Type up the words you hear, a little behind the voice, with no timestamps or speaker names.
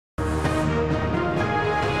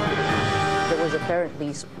was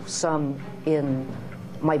apparently some in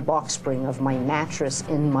my box spring of my mattress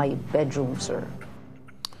in my bedroom, sir.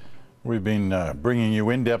 We've been bringing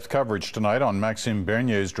you in-depth coverage tonight on Maxime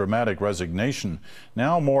Bernier's dramatic resignation.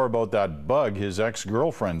 Now more about that bug his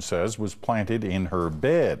ex-girlfriend says was planted in her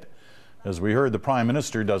bed. As we heard, the Prime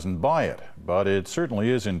Minister doesn't buy it, but it certainly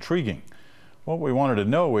is intriguing. What we wanted to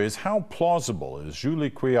know is how plausible is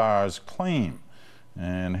Julie Couillard's claim,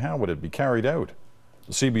 and how would it be carried out?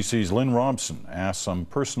 The CBC's Lynn Robson asked some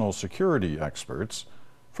personal security experts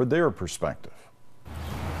for their perspective.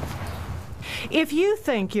 If you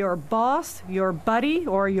think your boss, your buddy,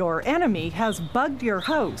 or your enemy has bugged your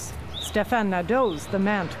house, Stéphane Nadeau's the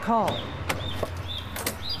man to call.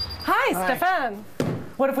 Hi, Stéphane.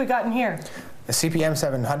 What have we got in here? A CPM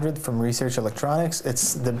 700 from Research Electronics.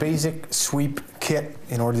 It's the basic sweep kit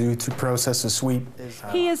in order to process a sweep.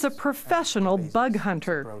 He is a professional bug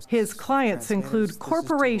hunter. His clients include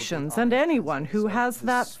corporations and anyone who has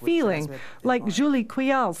that feeling, like Julie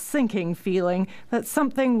Couillard's sinking feeling that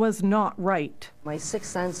something was not right. My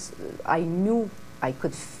sixth sense, I knew, I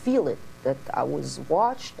could feel it, that I was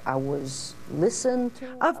watched, I was listened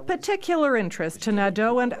to. Of particular interest to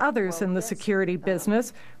Nadeau and others in the security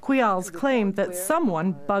business, Couillard's claimed that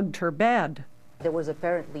someone bugged her bed. There was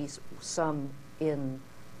apparently some in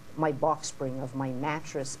my box spring of my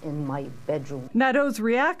mattress in my bedroom. Nadeau's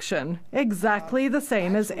reaction, exactly the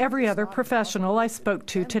same as every other professional I spoke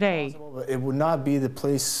to today. It would not be the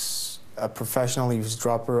place a professional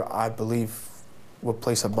eavesdropper, I believe, would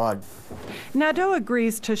place a bug. Nadeau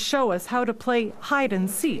agrees to show us how to play hide and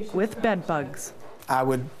seek with bed bugs. I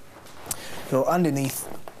would go underneath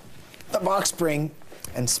the box spring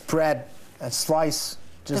and spread and slice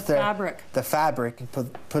just the fabric and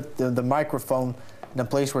put the microphone in a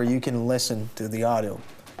place where you can listen to the audio,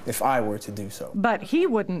 if I were to do so. But he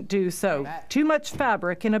wouldn't do so. Too much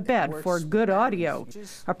fabric in a bed for good audio.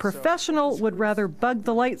 A professional would rather bug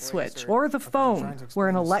the light switch or the phone, where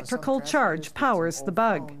an electrical charge powers the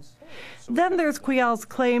bug. Then there's Couillard's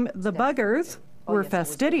claim the buggers were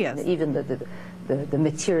fastidious. Even the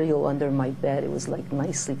material under my bed, it was like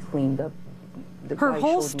nicely cleaned up. Her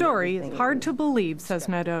whole story is hard to believe, says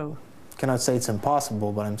Nadeau. Cannot say it's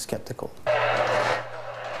impossible, but I'm skeptical.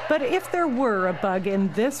 But if there were a bug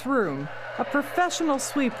in this room, a professional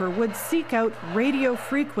sweeper would seek out radio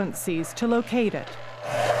frequencies to locate it.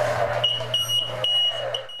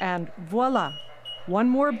 And voila, one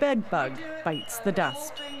more bed bug bites the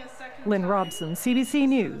dust. Lynn Robson, CBC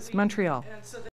News, Montreal.